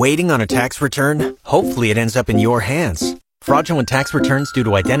Waiting on a tax return? Hopefully it ends up in your hands. Fraudulent tax returns due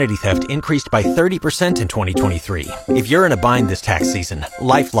to identity theft increased by 30% in 2023. If you're in a bind this tax season,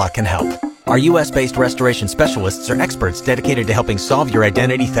 LifeLock can help. Our U.S.-based restoration specialists are experts dedicated to helping solve your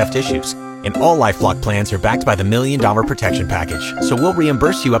identity theft issues. And all LifeLock plans are backed by the $1 Million Protection Package. So we'll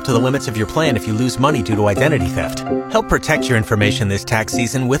reimburse you up to the limits of your plan if you lose money due to identity theft. Help protect your information this tax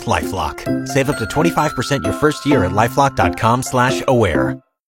season with LifeLock. Save up to 25% your first year at LifeLock.com/aware.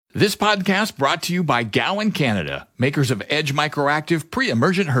 This podcast brought to you by Gowan, Canada, makers of Edge Microactive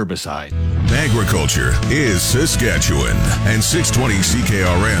Pre-Emergent Herbicide. Agriculture is Saskatchewan, and 620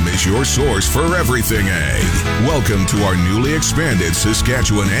 CKRM is your source for everything ag. Welcome to our newly expanded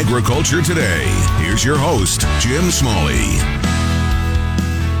Saskatchewan Agriculture Today. Here's your host, Jim Smalley.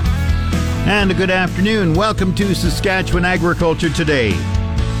 And a good afternoon. Welcome to Saskatchewan Agriculture Today.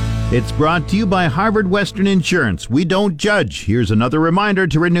 It's brought to you by Harvard Western Insurance. We don't judge. Here's another reminder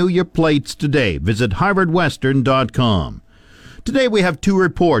to renew your plates today. Visit harvardwestern.com. Today we have two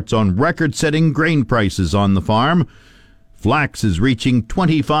reports on record-setting grain prices on the farm. Flax is reaching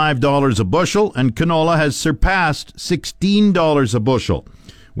 $25 a bushel, and canola has surpassed $16 a bushel.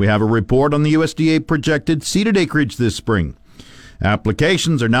 We have a report on the USDA projected seeded acreage this spring.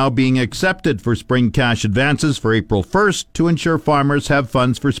 Applications are now being accepted for spring cash advances for April 1st to ensure farmers have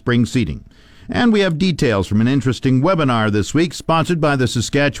funds for spring seeding. And we have details from an interesting webinar this week sponsored by the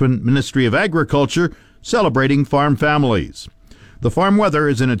Saskatchewan Ministry of Agriculture celebrating farm families. The farm weather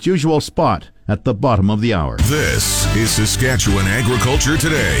is in its usual spot at the bottom of the hour. This is Saskatchewan Agriculture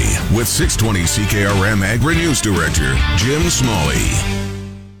Today with 620 CKRM Agri-News Director Jim Smalley.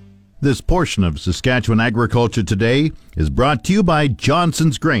 This portion of Saskatchewan Agriculture Today is brought to you by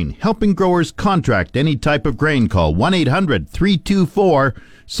Johnson's Grain, helping growers contract any type of grain. Call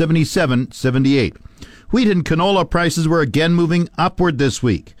 1-800-324-7778. Wheat and canola prices were again moving upward this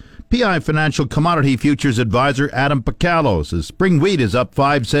week. PI Financial Commodity Futures Advisor Adam Picallo says spring wheat is up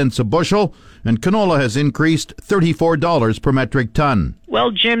 5 cents a bushel and canola has increased $34 per metric ton.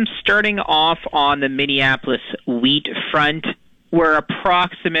 Well, Jim, starting off on the Minneapolis wheat front, we're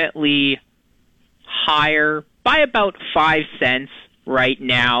approximately higher by about 5 cents right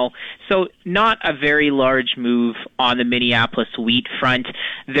now. So not a very large move on the Minneapolis wheat front.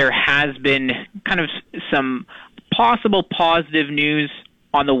 There has been kind of some possible positive news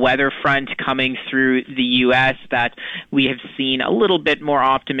on the weather front coming through the U.S. that we have seen a little bit more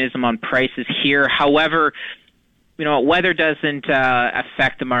optimism on prices here. However, weather doesn't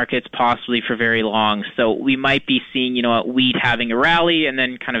affect the markets possibly for very long. So we might be seeing, wheat having a rally and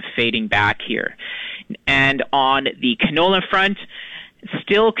then kind of fading back here. And on the canola front,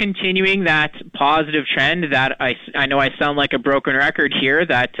 still continuing that positive trend that I know I sound like a broken record here,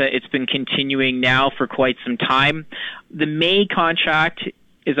 that it's been continuing now for quite some time. The May contract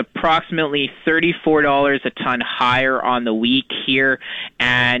is approximately $34 a ton higher on the week here,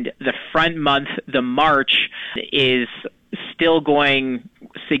 and the front month, the March, is still going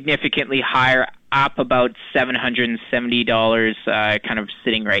significantly higher, up about $770, kind of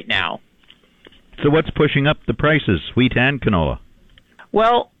sitting right now. So what's pushing up the prices, wheat and canola?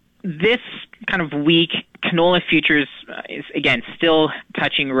 Well, this kind of week, canola futures is, again, still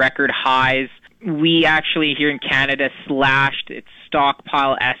touching record highs. We actually here in Canada slashed its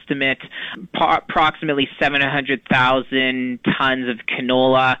stockpile estimate, approximately 700,000 tons of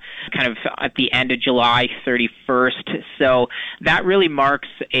canola, kind of at the end of July 31st. So that really marks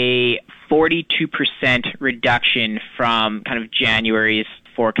a 42% reduction from kind of January's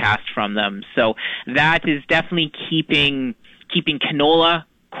forecast from them. So that is definitely keeping canola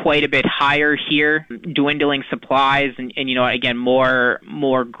quite a bit higher here, dwindling supplies and again, more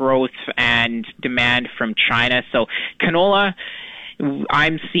growth and demand from China. So canola,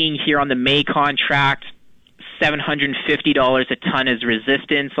 I'm seeing here on the May contract, $750 a ton is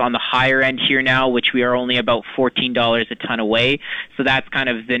resistance on the higher end here now, which we are only about $14 a ton away. So that's kind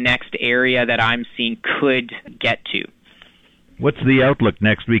of the next area that I'm seeing could get to. What's the outlook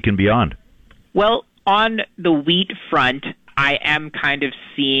next week and beyond? Well, on the wheat front, I am kind of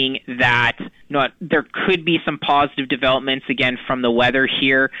seeing that there could be some positive developments again from the weather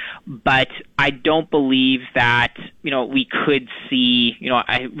here, but I don't believe that we could see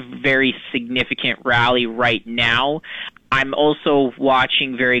a very significant rally right now. I'm also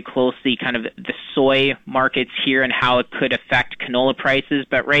watching very closely kind of the soy markets here and how it could affect canola prices.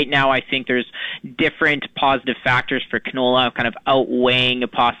 But right now, I think there's different positive factors for canola kind of outweighing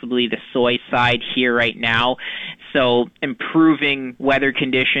possibly the soy side here right now. So improving weather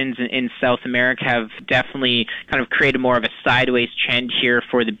conditions in South America have definitely kind of created more of a sideways trend here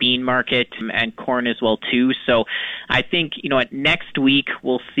for the bean market and corn as well too. So I think, next week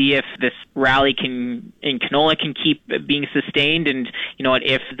we'll see if this rally in canola can keep being sustained, and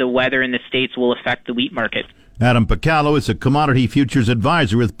if the weather in the States will affect the wheat market. Adam Pacallo is a commodity futures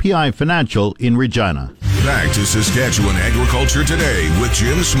advisor with PI Financial in Regina. Back to Saskatchewan Agriculture Today with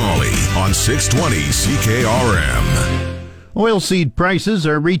Jim Smalley on 620 CKRM. Oilseed prices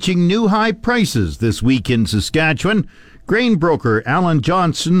are reaching new high prices this week in Saskatchewan. Grain broker Alan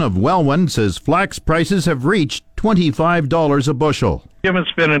Johnson of Welwyn says flax prices have reached $25 a bushel. Jim,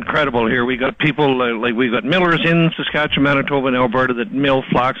 it's been incredible here. We got people we've got millers in Saskatchewan, Manitoba, and Alberta that mill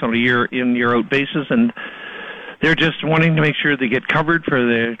flax on a year-in, year-out basis, and they're just wanting to make sure they get covered for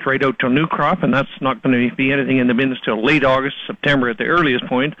the right out till new crop, and that's not going to be anything in the bins till late August, September at the earliest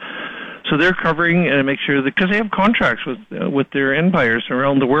point. So they're covering and make sure that, because they have contracts with their end buyers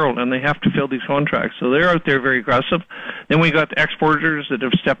around the world, and they have to fill these contracts. So they're out there very aggressive. Then we got exporters that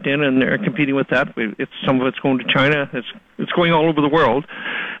have stepped in and they're competing with that. Some of it's going to China. It's going all over the world,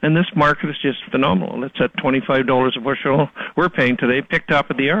 and this market is just phenomenal. It's at $25 a bushel we're paying today, picked up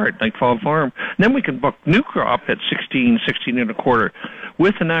at the yard like Fall Farm. And then we can book new crop at 16 and a quarter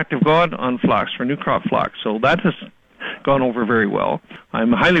with an active god on flax for new crop flax. So that has gone over very well.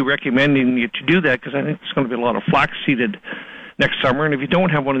 I'm highly recommending you to do that because I think there's going to be a lot of flax seeded next summer. And if you don't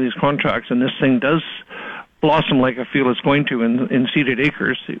have one of these contracts and this thing does blossom like I feel it's going to in seeded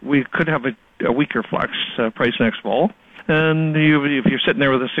acres, we could have a weaker flax price next fall. And if you're sitting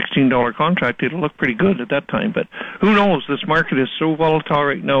there with a $16 contract, it'll look pretty good at that time. But who knows? This market is so volatile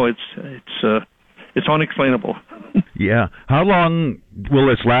right now. It's unexplainable. Yeah. How long will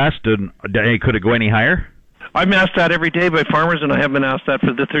this last? And could it go any higher? I'm asked that every day by farmers, and I have been asked that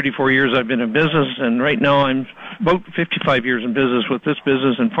for the 34 years I've been in business. And right now I'm about 55 years in business with this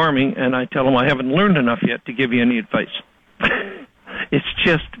business and farming, and I tell them I haven't learned enough yet to give you any advice. It's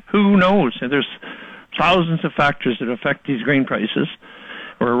just, who knows? And there's thousands of factors that affect these grain prices.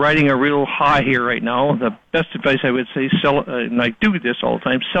 We're riding a real high here right now. The best advice I would say, sell, and I do this all the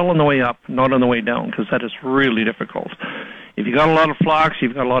time, sell on the way up, not on the way down, because that is really difficult. If you got a lot of flax,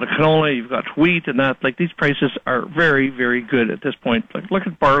 you've got a lot of canola, you've got wheat and that, these prices are very, very good at this point. Look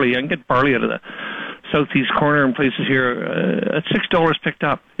at barley. I can get barley out of the southeast corner and places here at $6 picked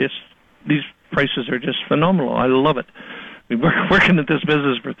up. These prices are just phenomenal. I love it. We've been working at this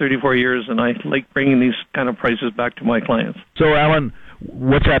business for 34 years, and I like bringing these kind of prices back to my clients. So, Alan,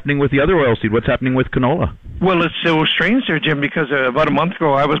 what's happening with the other oilseed? What's happening with canola? Well, it's so strange there, Jim, because about a month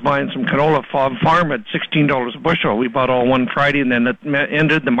ago I was buying some canola farm at $16 a bushel. We bought all one Friday, and then it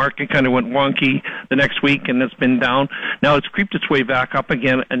ended. The market kind of went wonky the next week, and it's been down. Now it's creeped its way back up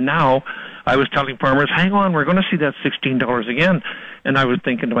again, and now I was telling farmers, hang on, we're going to see that $16 again. And I was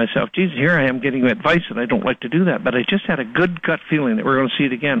thinking to myself, geez, here I am getting advice, and I don't like to do that. But I just had a good gut feeling that we're going to see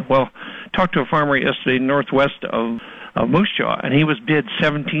it again. Well, talked to a farmer yesterday northwest of Moose Jaw, and he was bid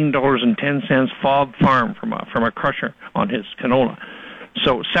 $17.10 FOB farm from a crusher on his canola.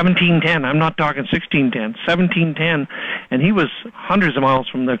 So $17.10, I'm not talking $16.10, $17.10, and he was hundreds of miles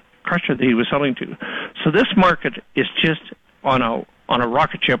from the crusher that he was selling to. So this market is just on a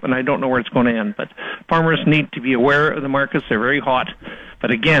rocket ship, and I don't know where it's going to end. But farmers need to be aware of the markets. They're very hot.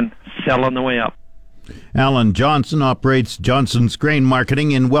 But again, sell on the way up. Alan Johnson operates Johnson's Grain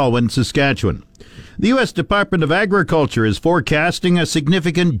Marketing in Welwyn, Saskatchewan. The U.S. Department of Agriculture is forecasting a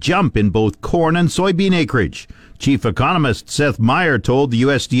significant jump in both corn and soybean acreage. Chief Economist Seth Meyer told the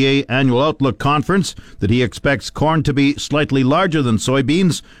USDA Annual Outlook Conference that he expects corn to be slightly larger than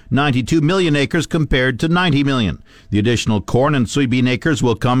soybeans, 92 million acres compared to 90 million. The additional corn and soybean acres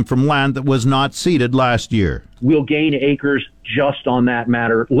will come from land that was not seeded last year. We'll gain acres just on that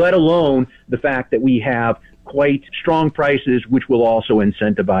matter, let alone the fact that we have quite strong prices, which will also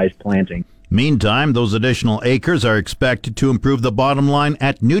incentivize planting. Meantime, those additional acres are expected to improve the bottom line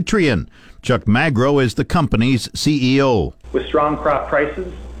at Nutrien. Chuck Magro is the company's CEO. With strong crop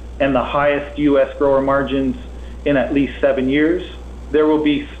prices and the highest U.S. grower margins in at least 7 years, there will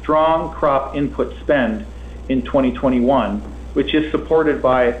be strong crop input spend in 2021, which is supported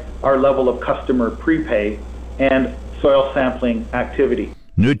by our level of customer prepay and soil sampling activity.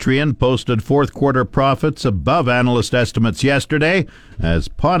 Nutrien posted fourth quarter profits above analyst estimates yesterday as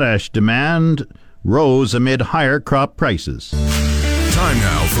potash demand rose amid higher crop prices. Time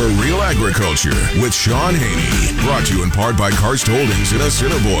now for Real Agriculture with Sean Haney. Brought to you in part by Karst Holdings in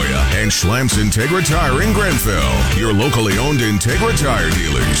Assiniboia and Schlamps Integra Tire in Grenfell. Your locally owned Integra Tire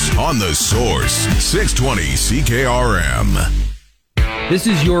dealers on The Source, 620 CKRM. This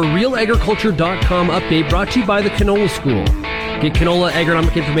is your realagriculture.com update brought to you by the Canola School. Get canola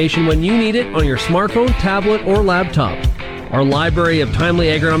agronomic information when you need it on your smartphone, tablet, or laptop. Our library of timely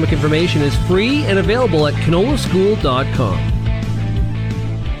agronomic information is free and available at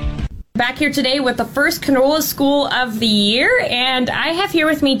canolaschool.com. Back here today with the first Canola School of the year, and I have here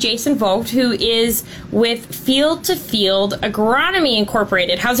with me Jason Vogt, who is with Field to Field Agronomy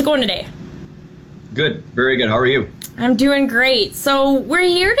Incorporated. How's it going today? Good, very good. How are you? I'm doing great. So we're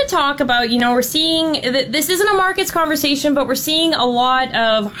here to talk about, we're seeing, this isn't a markets conversation, but we're seeing a lot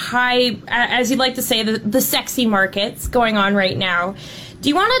of high, as you'd like to say, the sexy markets going on right now. Do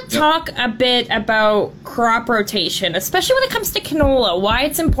you want to talk a bit about crop rotation, especially when it comes to canola, why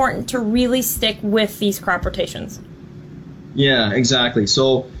it's important to really stick with these crop rotations? Yeah, exactly.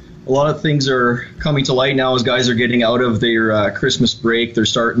 So a lot of things are coming to light now as guys are getting out of their Christmas break. They're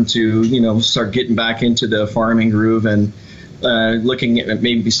starting to, start getting back into the farming groove and looking at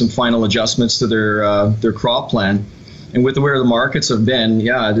maybe some final adjustments to their crop plan. And with where the markets have been,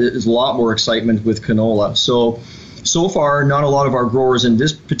 there's a lot more excitement with canola. So far, not a lot of our growers in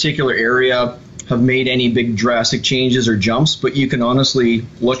this particular area have made any big drastic changes or jumps, but you can honestly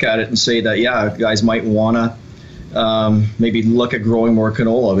look at it and say that, guys might want to maybe look at growing more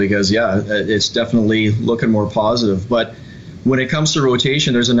canola because, it's definitely looking more positive. But when it comes to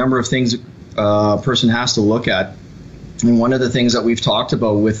rotation, there's a number of things a person has to look at. And one of the things that we've talked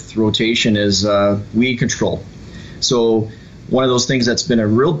about with rotation is weed control. So one of those things that's been a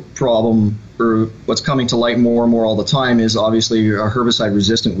real problem, or what's coming to light more and more all the time, is obviously our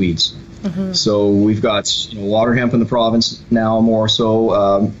herbicide-resistant weeds. Mm-hmm. So we've got water hemp in the province now, more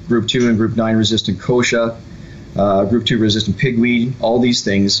so Group 2 and Group 9 resistant kochia, Group 2 resistant pigweed, all these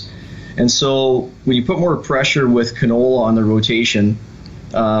things. And so when you put more pressure with canola on the rotation,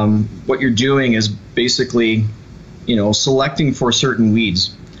 what you're doing is basically, selecting for certain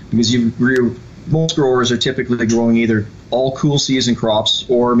weeds, because most growers are typically growing either all cool season crops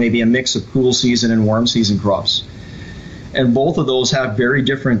or maybe a mix of cool season and warm season crops. And both of those have very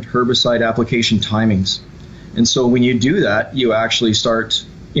different herbicide application timings. And so when you do that, you actually start,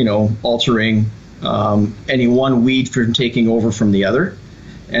 altering any one weed from taking over from the other,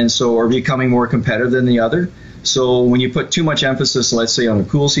 and so or becoming more competitive than the other. So when you put too much emphasis, let's say, on a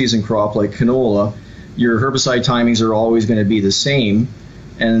cool season crop like canola, your herbicide timings are always going to be the same,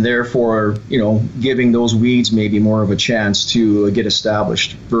 and therefore, giving those weeds maybe more of a chance to get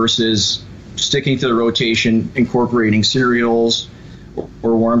established versus sticking to the rotation, incorporating cereals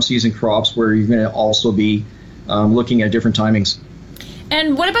or warm season crops where you're going to also be looking at different timings.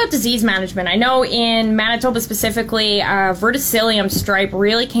 And what about disease management? I know in Manitoba specifically, verticillium stripe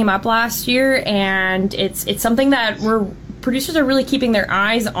really came up last year, and it's something that producers are really keeping their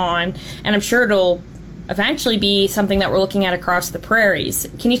eyes on, and I'm sure it'll eventually be something that we're looking at across the prairies.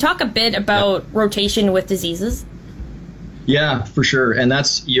 Can you talk a bit about rotation with diseases? Yeah, for sure. And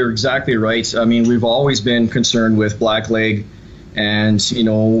you're exactly right. I mean, we've always been concerned with blackleg and,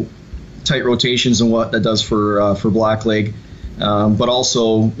 tight rotations and what that does for blackleg. But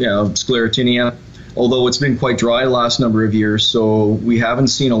also, sclerotinia, although it's been quite dry the last number of years, so we haven't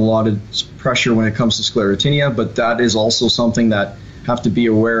seen a lot of pressure when it comes to sclerotinia, but that is also something that have to be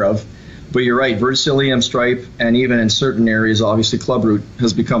aware of. But you're right, verticillium stripe, and even in certain areas, obviously clubroot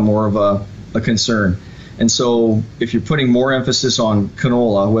has become more of a concern. And so if you're putting more emphasis on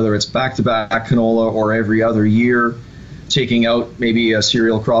canola, whether it's back-to-back canola or every other year, taking out maybe a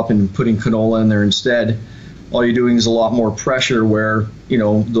cereal crop and putting canola in there instead, all you're doing is a lot more pressure where,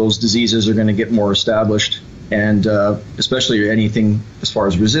 those diseases are going to get more established. And especially anything as far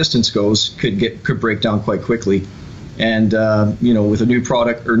as resistance goes could break down quite quickly. And, with a new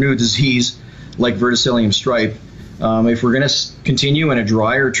product or new disease like verticillium stripe, if we're going to continue in a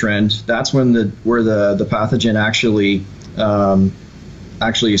drier trend, that's when where the pathogen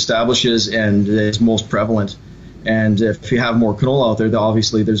actually establishes and is most prevalent. And if you have more canola out there,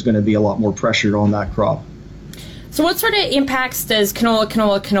 obviously there's going to be a lot more pressure on that crop. So what sort of impacts does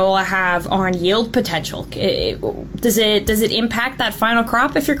canola have on yield potential? Does it impact that final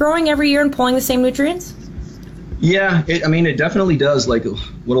crop if you're growing every year and pulling the same nutrients? Yeah, it definitely does. Like,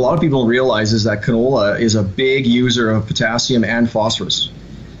 what a lot of people realize is that canola is a big user of potassium and phosphorus.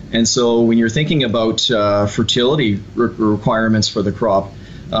 And so when you're thinking about fertility requirements for the crop,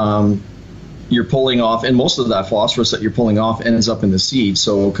 you're pulling off, and most of that phosphorus that you're pulling off ends up in the seed.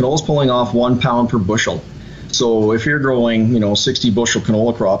 So canola's pulling off 1 pound per bushel. So if you're growing, 60 bushel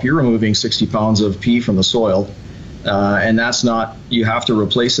canola crop, you're removing 60 pounds of P from the soil. And that's not, you have to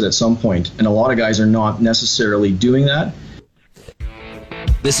replace it at some point. And a lot of guys are not necessarily doing that.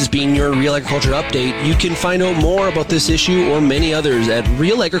 This has been your Real Agriculture Update. You can find out more about this issue or many others at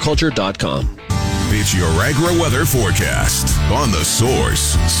realagriculture.com. It's your agri-weather forecast on The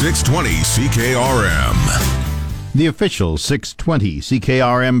Source, 620 CKRM. The official 620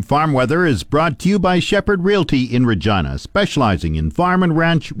 CKRM farm weather is brought to you by Shepherd Realty in Regina, specializing in farm and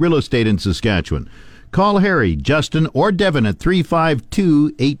ranch real estate in Saskatchewan. Call Harry, Justin, or Devin at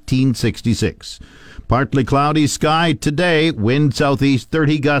 352-1866. Partly cloudy sky today, wind southeast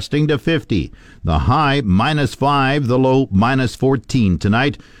 30 gusting to 50. The high -5, the low -14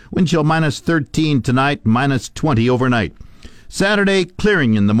 tonight. Wind chill -13 tonight, -20 overnight. Saturday,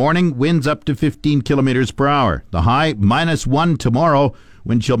 clearing in the morning, winds up to 15 kilometers per hour. The high -1 tomorrow,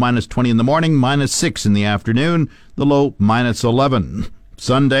 wind chill -20 in the morning, -6 in the afternoon, the low -11.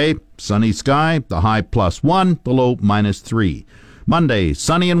 Sunday, sunny sky, the high +1, the low -3. Monday,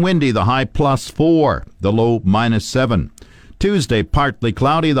 sunny and windy, the high +4, the low -7. Tuesday, partly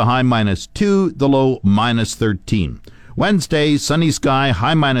cloudy, the high -2, the low -13. Wednesday, sunny sky,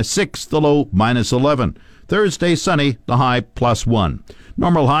 high -6, the low -11. Thursday, sunny, the high +1.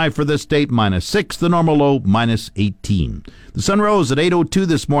 Normal high for this date, -6, the normal low, -18. The sun rose at 8:02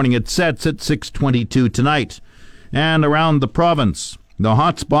 this morning. It sets at 6:22 tonight. And around the province, the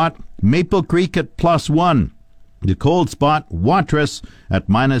hot spot, Maple Creek at +1. The cold spot, Watrous at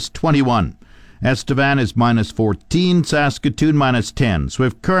 -21. Estevan is -14, Saskatoon -10,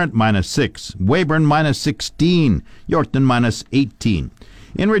 Swift Current -6, Weyburn -16, Yorkton -18.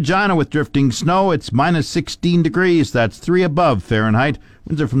 In Regina with drifting snow, it's -16 degrees. That's 3 above Fahrenheit.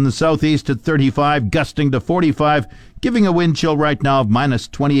 Winds are from the southeast at 35, gusting to 45, giving a wind chill right now of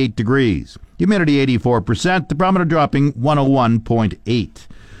 -28 degrees. Humidity 84%, the barometer dropping 101.8.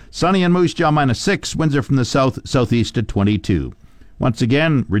 Sunny and Moose Jaw -6, winds are from the southeast at 22. Once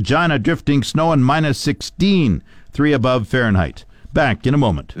again, Regina drifting snow and -16, 3 above Fahrenheit. Back in a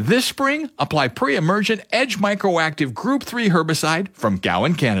moment. This spring, apply pre-emergent Edge Microactive Group 3 herbicide from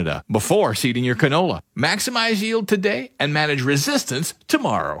Gowan, Canada, before seeding your canola. Maximize yield today and manage resistance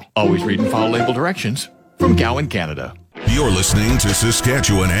tomorrow. Always read and follow label directions from Gowan, Canada. You're listening to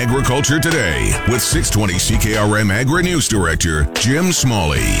Saskatchewan Agriculture Today with 620 CKRM Agri-News Director Jim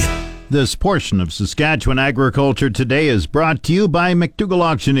Smalley. This portion of Saskatchewan Agriculture Today is brought to you by McDougall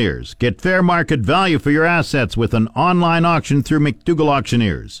Auctioneers. Get fair market value for your assets with an online auction through McDougall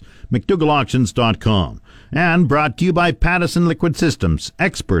Auctioneers. McDougallAuctions.com. And brought to you by Pattison Liquid Systems,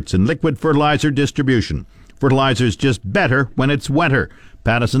 experts in liquid fertilizer distribution. Fertilizer's just better when it's wetter.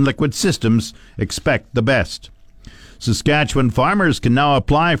 Pattison Liquid Systems, expect the best. Saskatchewan farmers can now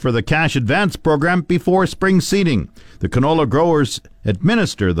apply for the cash advance program before spring seeding. The canola growers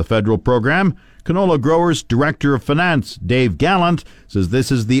administer the federal program. Canola Growers Director of Finance, Dave Gallant, says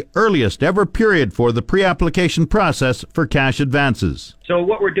this is the earliest ever period for the pre-application process for cash advances. So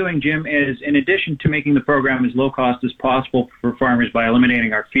what we're doing, Jim, is in addition to making the program as low cost as possible for farmers by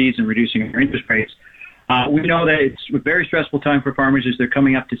eliminating our fees and reducing our interest rates, we know that it's a very stressful time for farmers as they're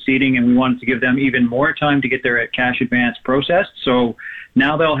coming up to seeding, and we wanted to give them even more time to get their cash advance processed. So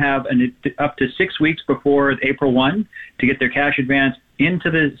now they'll have up to 6 weeks before April 1 to get their cash advance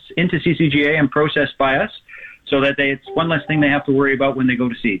into CCGA and processed by us, so that it's one less thing they have to worry about when they go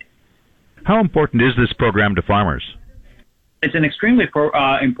to seed. How important is this program to farmers? It's an extremely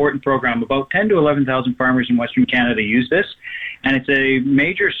important program. About 10 to 11,000 farmers in Western Canada use this, and it's a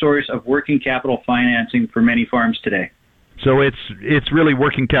major source of working capital financing for many farms today. So it's really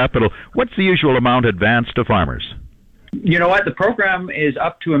working capital. What's the usual amount advanced to farmers? You know what? The program is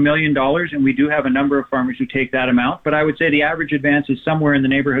up to $1 million, and we do have a number of farmers who take that amount, but I would say the average advance is somewhere in the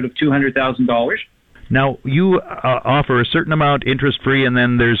neighborhood of $200,000. Now, you offer a certain amount interest-free, and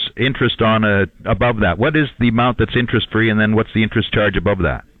then there's interest on above that. What is the amount that's interest-free, and then what's the interest charge above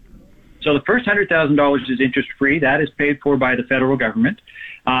that? So the first $100,000 is interest-free. That is paid for by the federal government.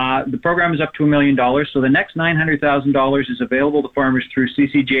 The program is up to $1 million, so the next $900,000 is available to farmers through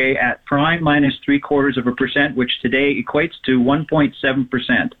CCGA at prime minus 0.75%, which today equates to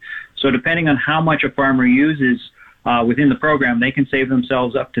 1.7%. So depending on how much a farmer uses within the program, they can save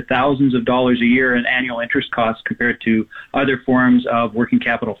themselves up to thousands of dollars a year in annual interest costs compared to other forms of working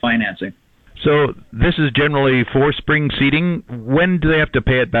capital financing. So this is generally for spring seeding. When do they have to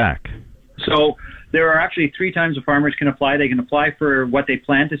pay it back? So there are actually 3 times a farmers can apply. They can apply for what they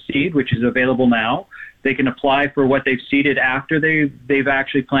plan to seed, which is available now. They can apply for what they've seeded after they've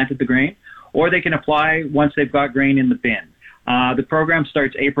actually planted the grain, or they can apply once they've got grain in the bin. The program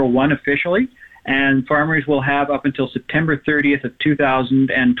starts April 1 officially, and farmers will have up until September 30th of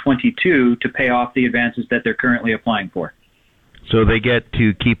 2022 to pay off the advances that they're currently applying for. So they get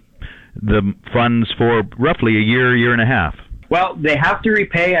to keep the funds for roughly a year and a half. Well, they have to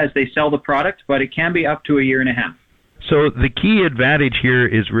repay as they sell the product, but it can be up to a year and a half. So the key advantage here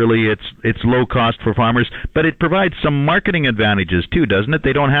is really it's low cost for farmers, but it provides some marketing advantages too, doesn't it?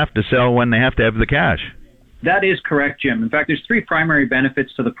 They don't have to sell when they have to have the cash. That is correct, Jim. In fact, there's three primary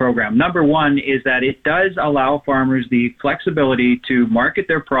benefits to the program. Number one is that it does allow farmers the flexibility to market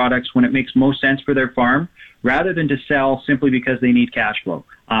their products when it makes most sense for their farm, rather than to sell simply because they need cash flow.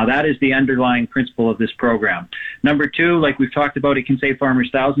 That is the underlying principle of this program. Number two, like we've talked about, it can save farmers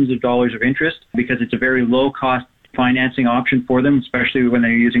thousands of dollars of interest because it's a very low-cost financing option for them, especially when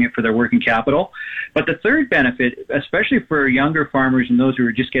they're using it for their working capital. But the third benefit, especially for younger farmers and those who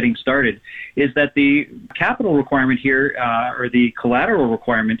are just getting started, is that the capital requirement here, or the collateral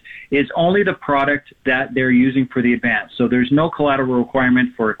requirement, is only the product that they're using for the advance. So there's no collateral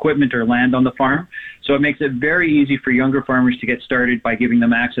requirement for equipment or land on the farm. So it makes it very easy for younger farmers to get started by giving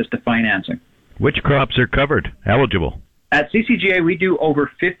them access to financing. Which crops are covered, eligible? At CCGA, we do over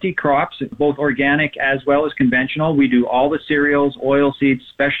 50 crops, both organic as well as conventional. We do all the cereals, oilseeds,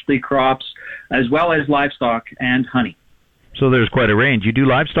 specialty crops, as well as livestock and honey. So there's quite a range. You do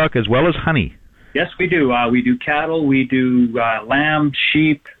livestock as well as honey? Yes, we do. We do cattle, we do lamb,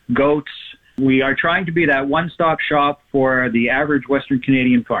 sheep, goats. We are trying to be that one-stop shop for the average Western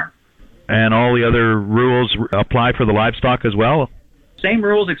Canadian farm. And all the other rules apply for the livestock as well? Same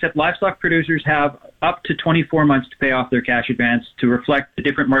rules, except livestock producers have up to 24 months to pay off their cash advance to reflect the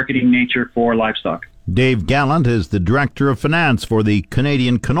different marketing nature for livestock. Dave Gallant is the Director of Finance for the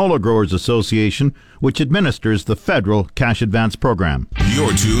Canadian Canola Growers Association, which administers the federal cash advance program.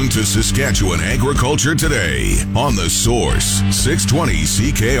 You're tuned to Saskatchewan Agriculture Today on The Source, 620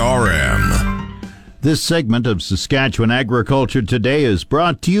 CKRM. This segment of Saskatchewan Agriculture Today is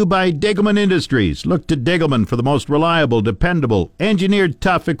brought to you by Degelman Industries. Look to Degelman for the most reliable, dependable, engineered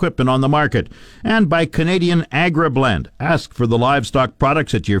tough equipment on the market. And by Canadian AgriBlend. Ask for the livestock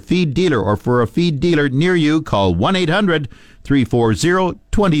products at your feed dealer, or for a feed dealer near you, call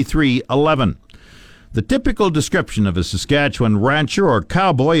 1-800-340-2311. The typical description of a Saskatchewan rancher or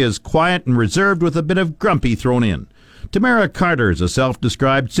cowboy is quiet and reserved with a bit of grumpy thrown in. Tamara Carter is a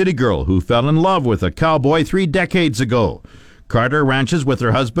self-described city girl who fell in love with a cowboy 3 decades ago. Carter ranches with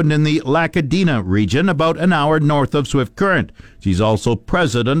her husband in the Lacadina region, about an hour north of Swift Current. She's also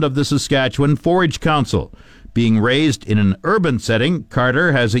president of the Saskatchewan Forage Council. Being raised in an urban setting,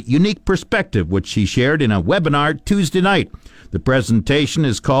 Carter has a unique perspective, which she shared in a webinar Tuesday night. The presentation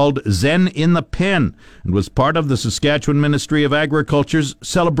is called Zen in the Pen and was part of the Saskatchewan Ministry of Agriculture's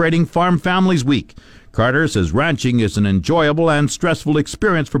Celebrating Farm Families Week. Carter says ranching is an enjoyable and stressful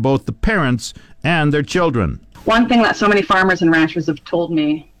experience for both the parents and their children. One thing that so many farmers and ranchers have told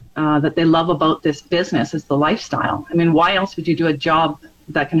me that they love about this business is the lifestyle. I mean, why else would you do a job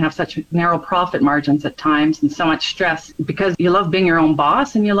that can have such narrow profit margins at times and so much stress? Because you love being your own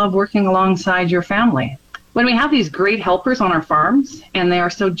boss and you love working alongside your family. When we have these great helpers on our farms and they are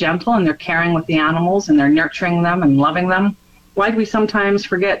so gentle and they're caring with the animals and they're nurturing them and loving them, why do we sometimes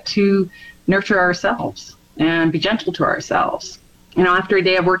forget to nurture ourselves and be gentle to ourselves? You know, after a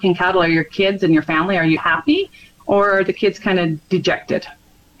day of working cattle, are your kids and your family, are you happy? Or are the kids kind of dejected?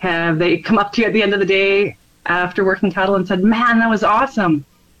 Have they come up to you at the end of the day after working cattle and said, man, that was awesome?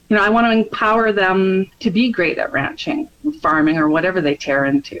 You know, I want to empower them to be great at ranching, farming, or whatever they tear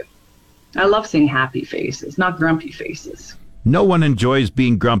into. I love seeing happy faces, not grumpy faces. No one enjoys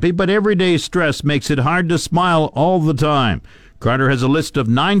being grumpy, but everyday stress makes it hard to smile all the time. Carter has a list of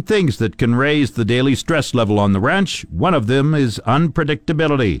 9 things that can raise the daily stress level on the ranch. One of them is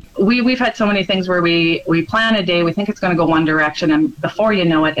unpredictability. We've had so many things where we plan a day, we think it's going to go one direction, and before you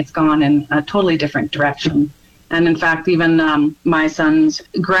know it, it's gone in a totally different direction. And in fact, even my son's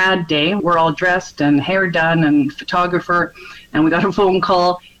grad day, we're all dressed and hair done and photographer, and we got a phone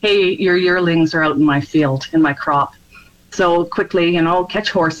call, hey, your yearlings are out in my field, in my crop. So quickly, you know,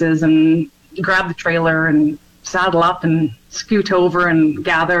 catch horses and grab the trailer and saddle up and scoot over and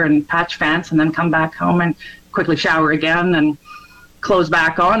gather and patch fence and then come back home and quickly shower again and clothes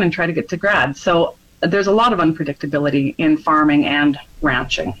back on and try to get to grad. So there's a lot of unpredictability in farming and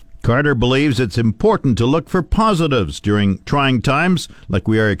ranching. Carter believes it's important to look for positives during trying times like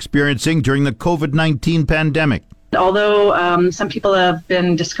we are experiencing during the COVID-19 pandemic. Although some people have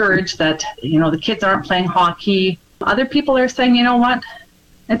been discouraged that, you know, the kids aren't playing hockey, other people are saying, you know what,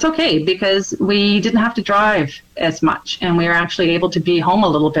 it's okay because we didn't have to drive as much and we were actually able to be home a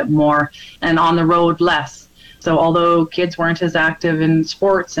little bit more and on the road less. So although kids weren't as active in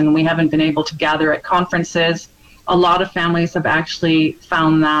sports and we haven't been able to gather at conferences, a lot of families have actually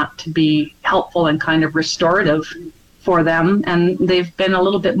found that to be helpful and kind of restorative for them, and they've been a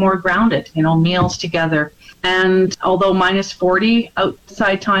little bit more grounded, you know, meals together, And although minus 40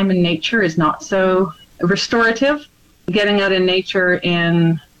 outside time in nature is not so restorative, getting out in nature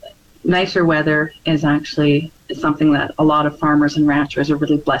in nicer weather is actually something that a lot of farmers and ranchers are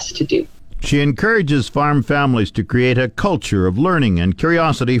really blessed to do. She encourages farm families to create a culture of learning and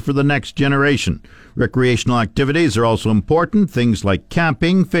curiosity for the next generation. Recreational activities are also important, things like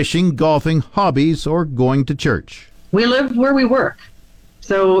camping, fishing, golfing, hobbies, or going to church. We live where we work.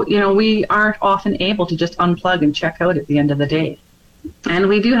 So, we aren't often able to just unplug and check out at the end of the day. And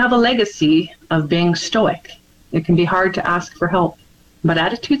we do have a legacy of being stoic. It can be hard to ask for help, but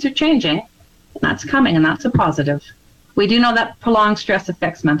attitudes are changing. That's coming, and that's a positive. We do know that prolonged stress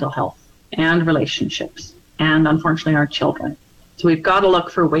affects mental health and relationships, and unfortunately our children. So we've got to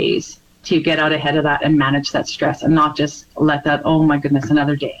look for ways to get out ahead of that and manage that stress and not just let that, oh my goodness,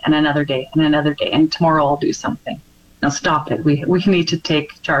 another day and another day and another day, and tomorrow I'll do something. Now stop it. We need to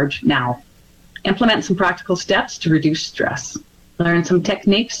take charge now. Implement some practical steps to reduce stress. Learn some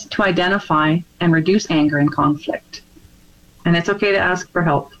techniques to identify and reduce anger and conflict. And it's okay to ask for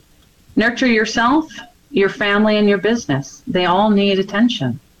help. Nurture yourself, your family, and your business. They all need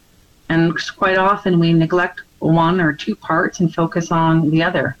attention. And quite often we neglect one or two parts and focus on the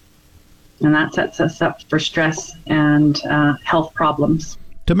other. And that sets us up for stress and health problems.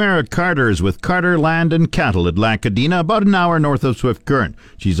 Tamara Carter is with Carter Land and Cattle at Lacadina, about an hour north of Swift Current.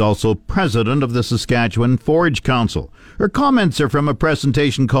 She's also president of the Saskatchewan Forage Council. Her comments are from a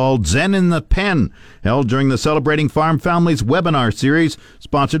presentation called Zen in the Pen, held during the Celebrating Farm Families webinar series,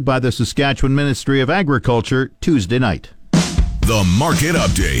 sponsored by the Saskatchewan Ministry of Agriculture, Tuesday night. The Market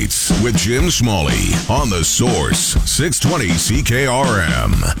Updates with Jim Smalley on The Source, 620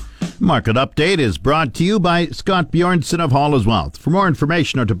 CKRM. Market Update is brought to you by Scott Bjornson of Hall's Wealth. For more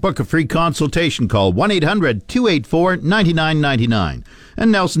information or to book a free consultation, call 1-800-284-9999.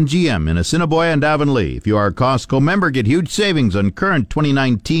 And Nelson GM in Assiniboia and Avonlea. If you are a Costco member, get huge savings on current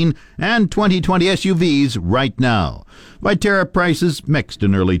 2019 and 2020 SUVs right now. Viterra prices mixed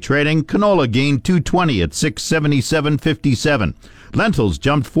in early trading. Canola gained $2.20 at $677.57. Lentils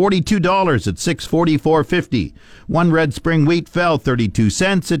jumped $42 at $644.50. One red spring wheat fell 32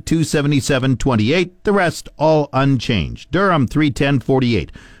 cents at $277.28. The rest all unchanged. Durham $310.48.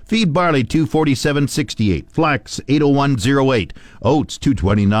 Feed barley $247.68. Flax $801.08. Oats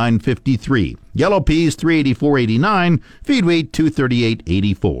 $229.53. Yellow peas $384.89. Feed wheat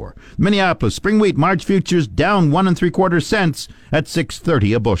 $238.84. Minneapolis spring wheat March futures down 1 3/4 cents at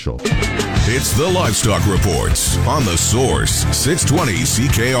 $6.30 a bushel. It's the Livestock Reports on The Source, 620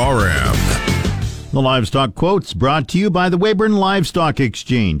 CKRM. The Livestock Quotes brought to you by the Weyburn Livestock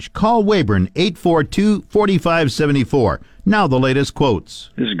Exchange. Call Weyburn 842-4574. Now the latest quotes.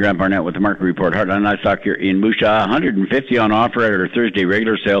 This is Grant Barnett with the Market Report. Heartland Livestock here in Moose Jaw. $150 on offer at our Thursday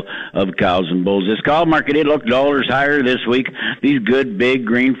regular sale of cows and bulls. This cow market, it looked dollars higher this week. These good, big,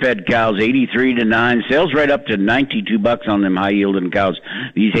 green-fed cows, 83 to 9. Sales right up to $92 on them high-yielding cows.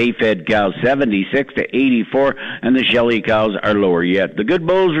 These hay-fed cows, 76 to 84, and the Shelly cows are lower yet. The good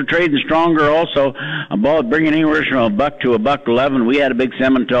bulls are trading stronger also. A bull bringing anywhere from $1 to $1.11. We had a big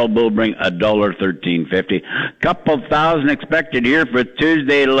Simmental bull bring $1.1350. Couple thousand expected here for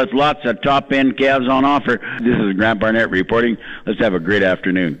Tuesday with lots of top-end calves on offer. This is Grant Barnett reporting. Let's have a great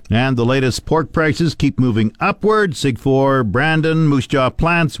afternoon. And the latest pork prices keep moving upward. Sigfor, Brandon, Moose Jaw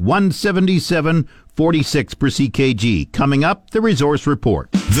Plants, $177.46 per CKG. Coming up, the Resource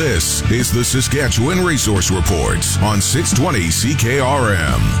Report. This is the Saskatchewan Resource Report on 620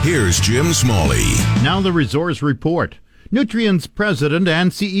 CKRM. Here's Jim Smalley. Now the Resource Report. Nutrien's president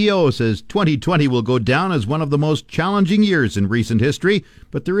and CEO says 2020 will go down as one of the most challenging years in recent history,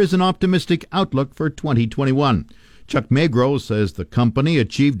 but there is an optimistic outlook for 2021. Chuck Magro says the company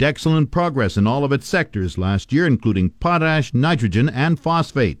achieved excellent progress in all of its sectors last year, including potash, nitrogen, and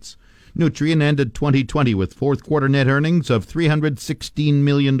phosphates. Nutrien ended 2020 with fourth quarter net earnings of $316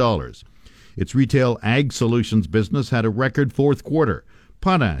 million. Its retail ag solutions business had a record fourth quarter.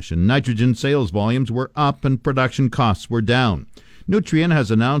 Potash and nitrogen sales volumes were up and production costs were down. Nutrien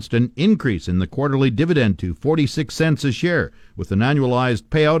has announced an increase in the quarterly dividend to 46 cents a share, with an annualized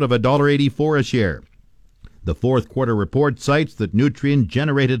payout of $1.84 a share. The fourth quarter report cites that Nutrien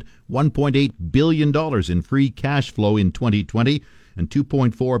generated $1.8 billion in free cash flow in 2020 and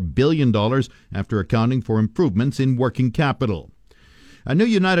 $2.4 billion after accounting for improvements in working capital. A new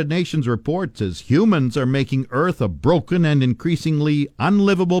United Nations report says humans are making Earth a broken and increasingly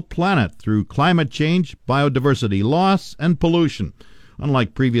unlivable planet through climate change, biodiversity loss, and pollution.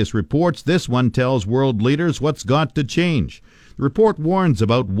 Unlike previous reports, this one tells world leaders what's got to change. The report warns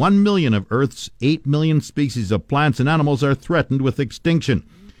about 1 million of Earth's 8 million species of plants and animals are threatened with extinction.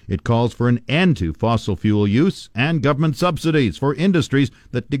 It calls for an end to fossil fuel use and government subsidies for industries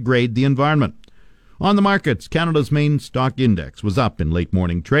that degrade the environment. On the markets, Canada's main stock index was up in late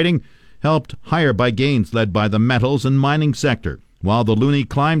morning trading, helped higher by gains led by the metals and mining sector, while the loonie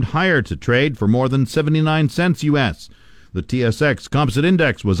climbed higher to trade for more than 79 cents U.S. The TSX Composite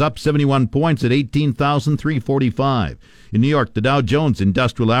Index was up 71 points at 18,345. In New York, the Dow Jones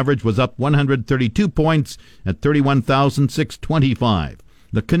Industrial Average was up 132 points at 31,625.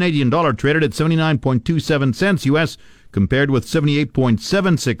 The Canadian dollar traded at 79.27 cents U.S., compared with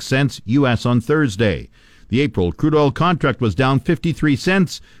 78.76 cents U.S. on Thursday. The April crude oil contract was down 53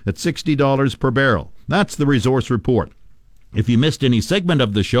 cents at $60 per barrel. That's the Resource Report. If you missed any segment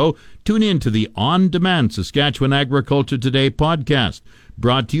of the show, tune in to the on-demand Saskatchewan Agriculture Today podcast,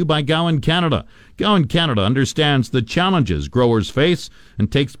 brought to you by Gowan Canada. Gowan Canada understands the challenges growers face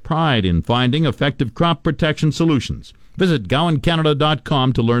and takes pride in finding effective crop protection solutions. Visit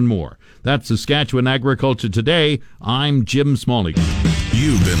GowanCanada.com to learn more. That's Saskatchewan Agriculture Today. I'm Jim Smalley.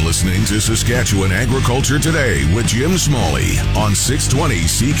 You've been listening to Saskatchewan Agriculture Today with Jim Smalley on 620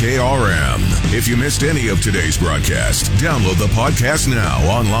 CKRM. If you missed any of today's broadcast, download the podcast now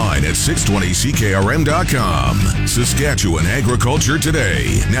online at 620CKRM.com. Saskatchewan Agriculture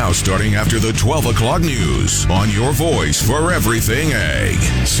Today, now starting after the 12 o'clock news on your voice for everything ag.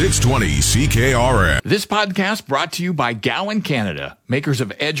 620 CKRM. This podcast brought to you by Gowan Canada, makers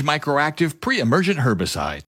of Edge Microactive Pre-Emergent Herbicide.